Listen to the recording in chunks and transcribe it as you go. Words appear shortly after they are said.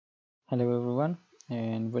Hello everyone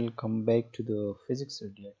and welcome back to the Physics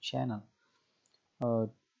Idea channel. Uh,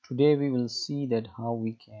 Today we will see that how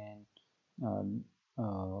we can uh,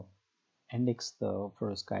 uh, index the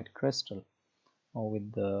perovskite crystal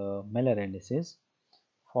with the Miller indices.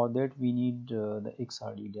 For that we need the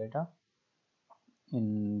XRD data.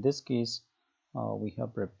 In this case we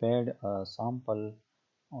have prepared a sample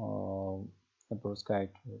of the perovskite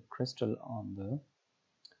crystal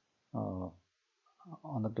uh,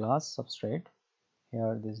 on the glass substrate.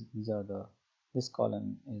 Here these are this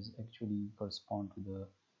column is actually correspond to the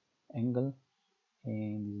angle,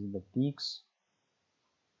 and these are the peaks.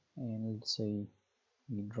 And let's say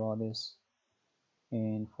we draw this,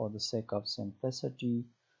 and for the sake of simplicity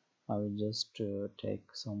I will just take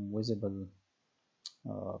some visible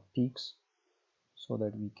peaks so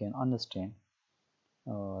that we can understand,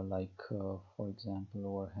 for example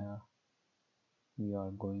over here we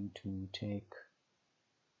are going to take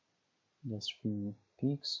just few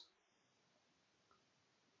peaks.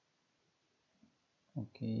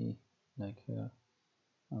 Okay, like here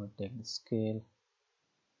I will take the scale,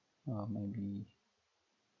 maybe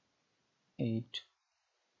 8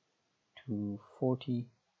 to 40,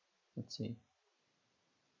 let's say.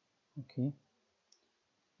 Okay,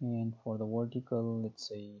 and for the vertical, let's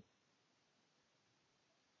say,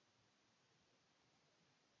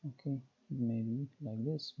 okay, maybe like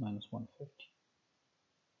this, minus 150.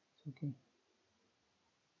 Okay,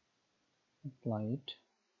 apply it,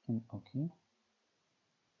 and okay,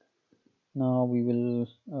 now we will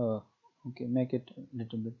okay, make it a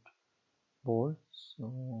little bit bold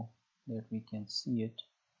so that we can see it.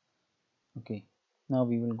 Okay, now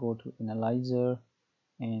we will go to analyzer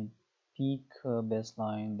and peak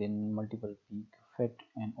baseline, then multiple peak fit,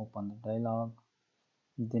 and open the dialog.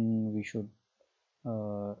 Then we should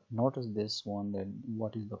notice this one, that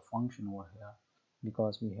what is the function over here,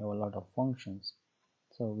 because we have a lot of functions.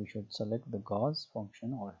 So we should select the Gauss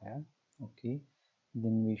function over here. Okay,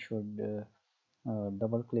 then we should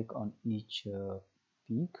double click on each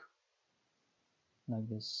peak like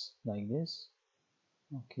this.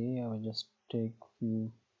 Okay, I will just take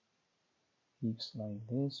few peaks like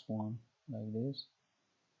this one, like this.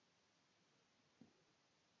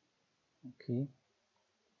 Okay,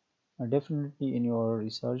 definitely in your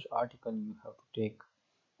research article you have to take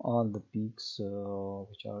all the peaks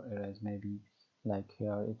which are erased. Maybe like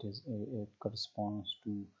here it corresponds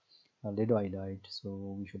to lead iodide,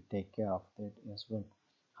 so we should take care of that as well.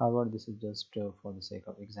 However, this is just for the sake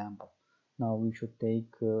of example. Now we should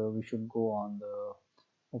we should go on the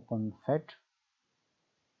open FET.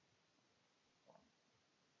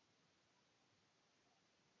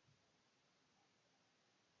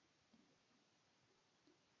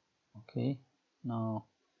 Okay, now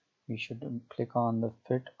we should click on the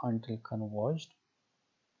fit until converged.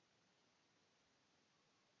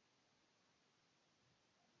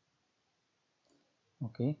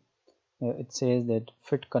 Okay, it says that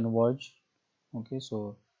fit converged. Okay,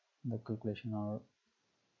 so the calculation are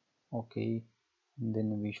okay.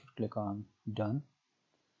 Then we should click on done.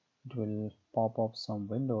 It will pop up some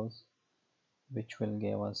windows which will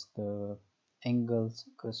give us the angles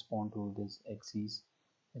correspond to this axis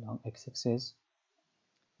along x-axis,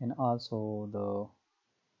 and also the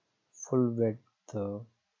full width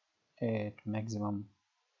at maximum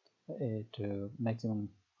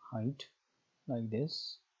height, like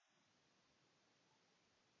this.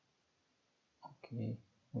 Okay,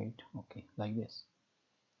 wait, okay, like this.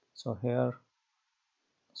 So here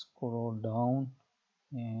scroll down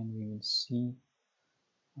and we will see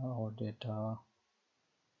our data.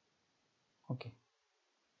 Okay,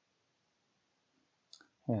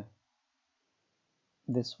 here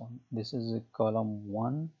this one, this is a column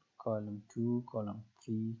 1, column 2, column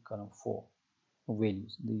 3, column 4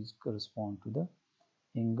 values. These correspond to the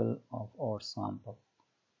angle of our sample.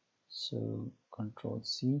 So control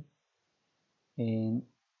C, and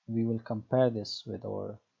we will compare this with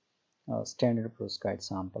our standard perovskite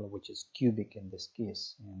sample, which is cubic in this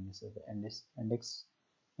case, and this is the index,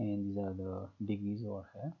 and these are the degrees over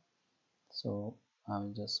here. So I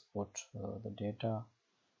will just put the data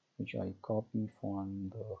which I copy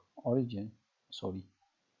from the origin. Sorry,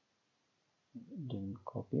 didn't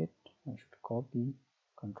copy it. I should copy,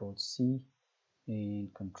 control C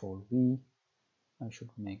and control V. I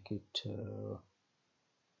should make it a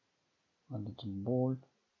little bold.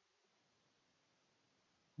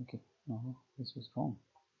 Okay, no, this is wrong.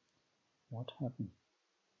 What happened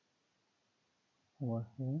over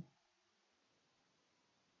here?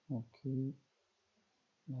 Okay,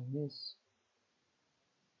 like this.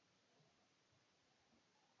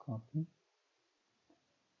 Copy,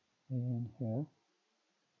 and here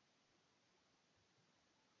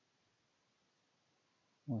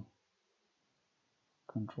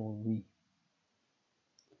Control V.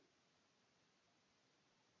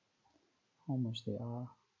 How much they are?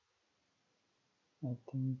 I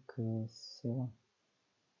think 7.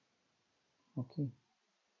 Okay,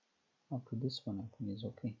 up to this one I think is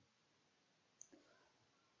okay.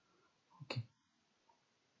 Okay,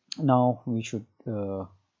 now we should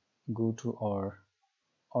go to our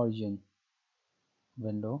origin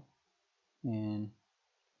window and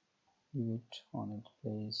leave it on its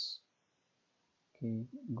place. Okay,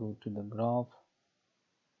 go to the graph,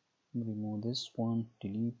 remove this one,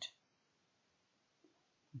 delete.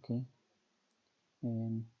 Okay,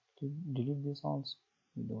 and delete this also.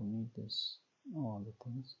 We don't need this, all the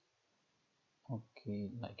things. Okay,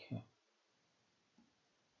 like here.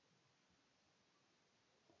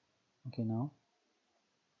 Okay, now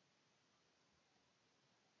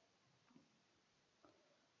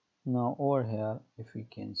over here, if we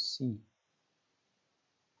can see,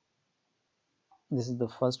 this is the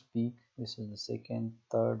first peak, this is the second,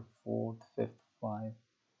 third, fourth, fifth, 5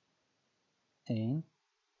 and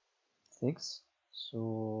 6.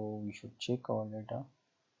 So we should check our data.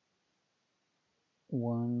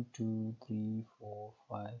 1 2 3 4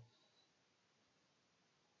 5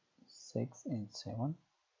 6 and 7.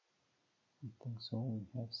 I think so. We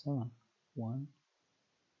have 7. 1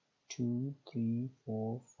 2 3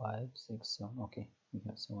 4 5 6 7. Okay, we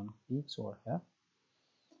have 7 peaks over here.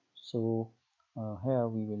 So here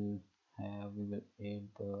we will add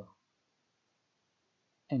the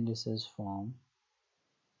indices from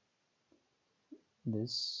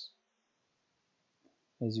this.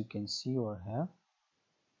 As you can see over here,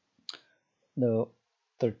 the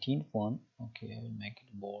 13th one. Okay, I will make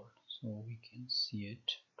it bold so we can see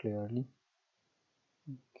it clearly.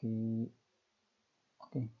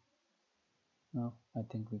 Okay, now I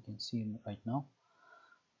think we can see it right now.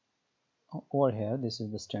 Over here, this is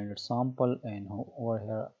the standard sample, and over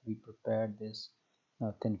here we prepared this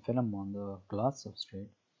thin film on the glass substrate.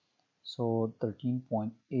 So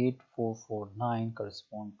 13.8449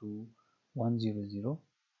 correspond to 100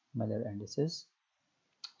 Miller indices.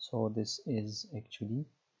 So this is actually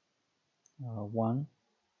 100.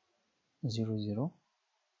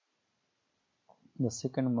 The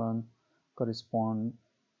second one correspond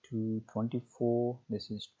to 24. This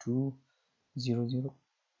is 200.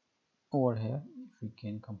 Over here, if we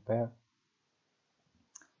can compare,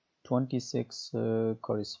 26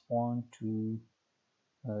 correspond to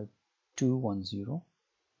 210,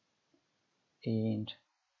 and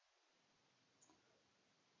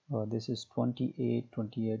this is 28.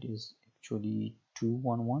 28 is actually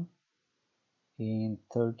 211, and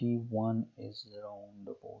 31 is around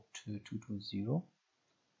about 220,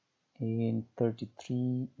 and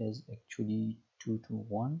 33 is actually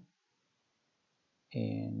 221,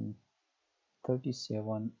 and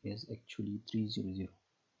 37 is actually 300.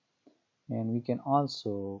 And we can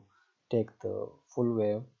also take the full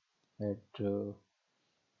wave at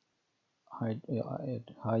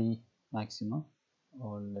high maxima,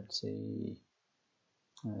 or let's say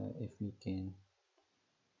if we can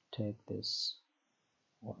take this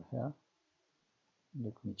over here,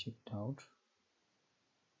 let me check it out.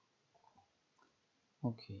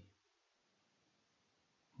 Okay,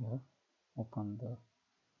 here, open the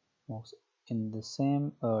box. In the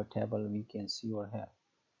same table we can see over here.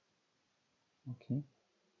 Okay,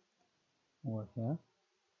 over here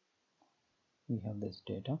we have this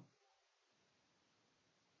data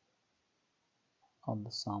of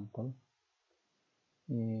the sample,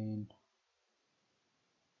 and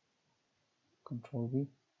Control V,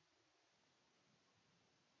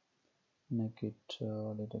 make it a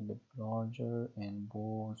little bit larger and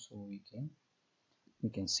bold so we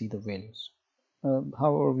can see the values.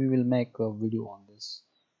 However, we will make a video on this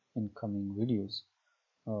in coming videos.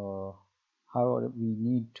 However, we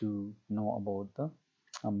need to know about the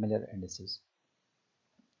Miller indices.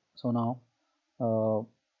 So now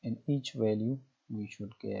in each value we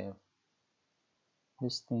should give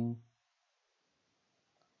this thing.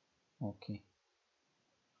 Okay,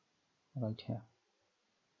 right here.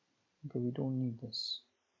 Okay, we don't need this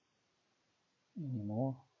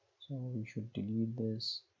anymore, so we should delete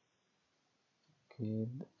this. Okay,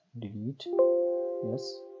 delete.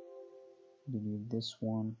 Yes, delete this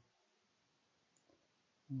one.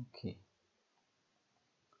 Okay,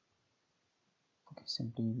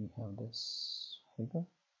 simply we have this figure.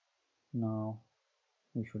 Now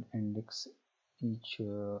we should index each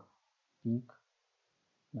peak,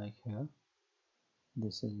 like here.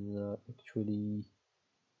 This is actually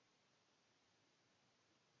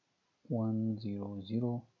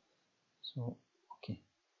 100. So okay,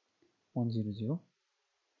 100,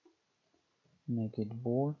 make it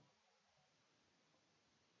bold,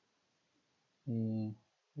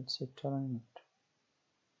 let's say turn it.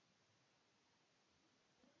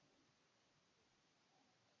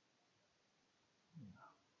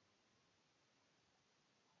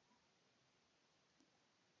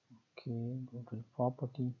 Okay, go to the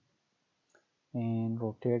property and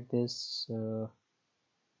rotate this on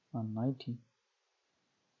 90.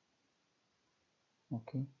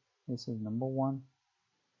 Okay, this is number one.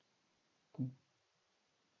 Okay,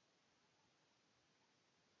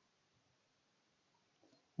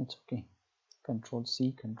 it's okay. Control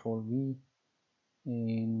C, Control V,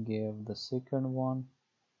 and give the second one.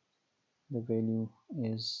 The value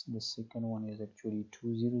is, the second one is actually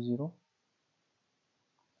 200,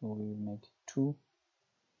 so we will make it 2.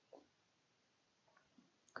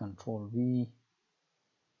 Control V,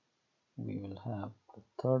 we will have the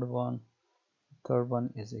third one. The third one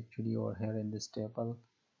is actually over here in this table.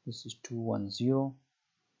 This is 210.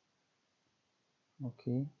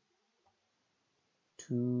 Okay,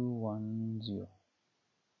 210.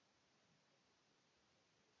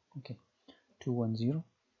 Okay, 210.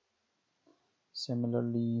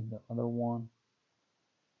 Similarly, the other one,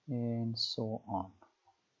 and so on.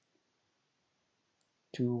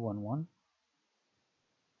 211.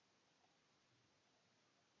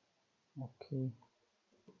 Okay,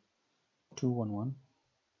 211.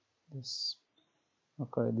 This,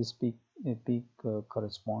 okay, this peak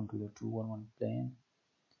correspond to the 211 plane,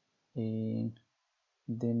 and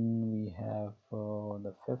then we have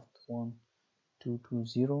the fifth one,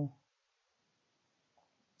 220.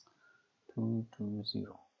 220.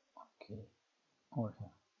 Okay, over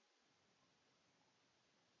here,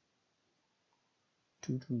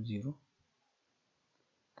 220.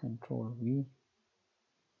 Control V.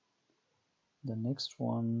 The next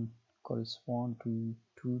one correspond to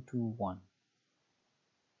 221.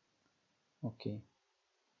 Okay,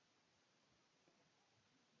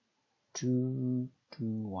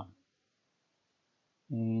 221.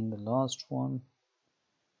 And the last one,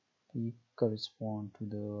 we correspond to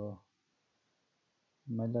the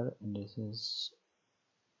Miller indices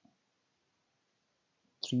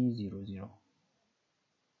 300.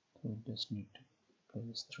 So we just need to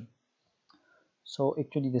place 3. So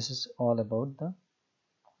actually this is all about the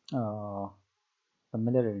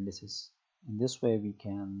Miller indices. In this way we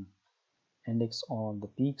can index all the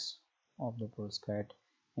peaks of the perovskite,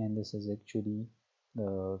 and this is actually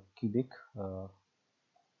the cubic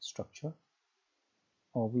structure.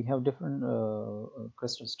 Or we have different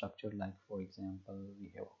crystal structure, like for example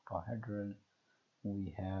we have octahedral,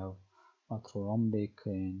 we have orthorhombic,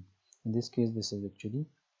 and in this case this is actually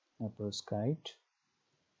a perovskite,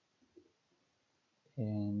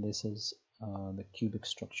 and this is the cubic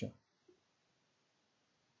structure.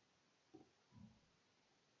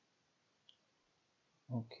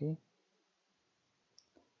 Okay,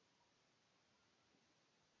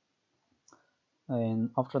 and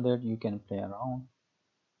after that you can play around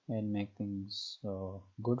and make things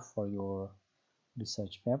good for your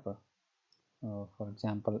research paper. For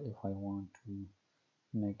example, if I want to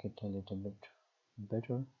make it a little bit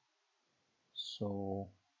better, so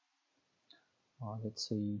let's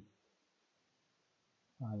say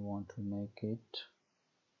I want to make it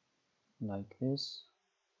like this,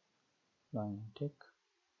 line tick.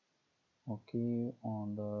 Okay,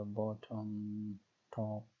 on the bottom,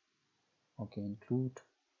 top, okay, include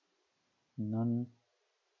none,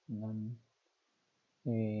 none,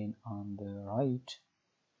 and on the right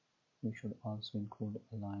we should also include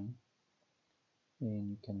a line,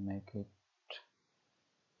 and you can make it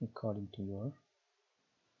according to your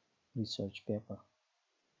research paper.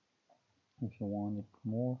 If you want it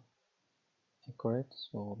more accurate,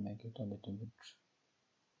 so make it a little bit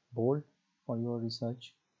bold for your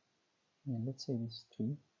research, and let's say this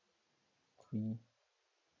 3, 3,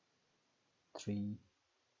 3,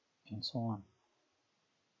 and so on.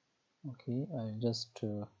 Okay, I'll just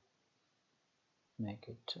make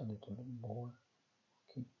it a little bit bold.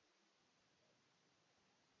 Okay,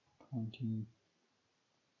 20,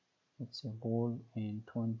 let's say bold, and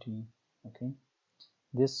 20. Okay,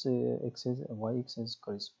 this axis, y-axis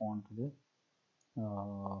correspond to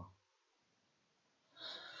the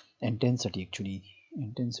intensity, actually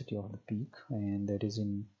intensity of the peak, and that is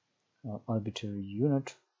in arbitrary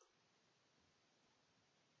unit.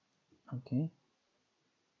 Okay,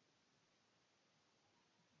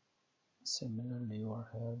 similarly over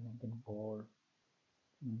here, make it bold,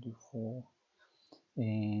 24,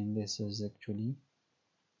 and this is actually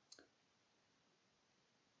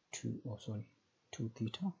 2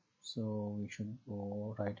 theta. So we should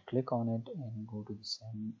go right click on it and go to the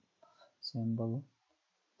symbol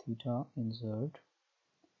theta, insert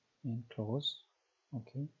and close.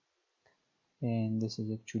 Okay, and this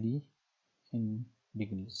is actually in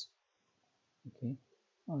degrees. Okay,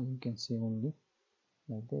 you can say only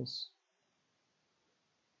like this.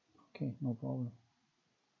 Okay, no problem.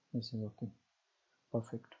 This is okay,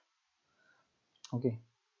 perfect. Okay,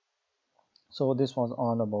 so this was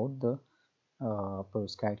all about the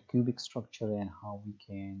perovskite cubic structure and how we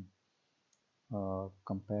can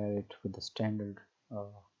compare it with the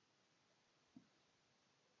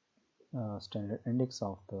uh, standard index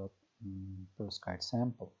of the perovskite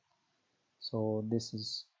sample. So this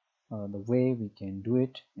is the way we can do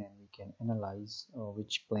it, and we can analyze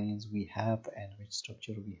which planes we have and which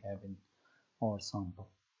structure we have in our sample.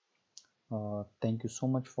 Thank you so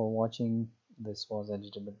much for watching. This was a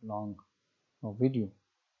little bit long video,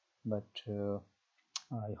 but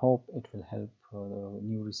I hope it will help the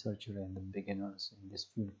new researcher and the beginners in this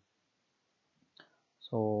field.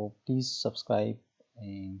 So please subscribe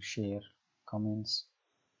and share comments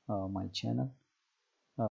my channel.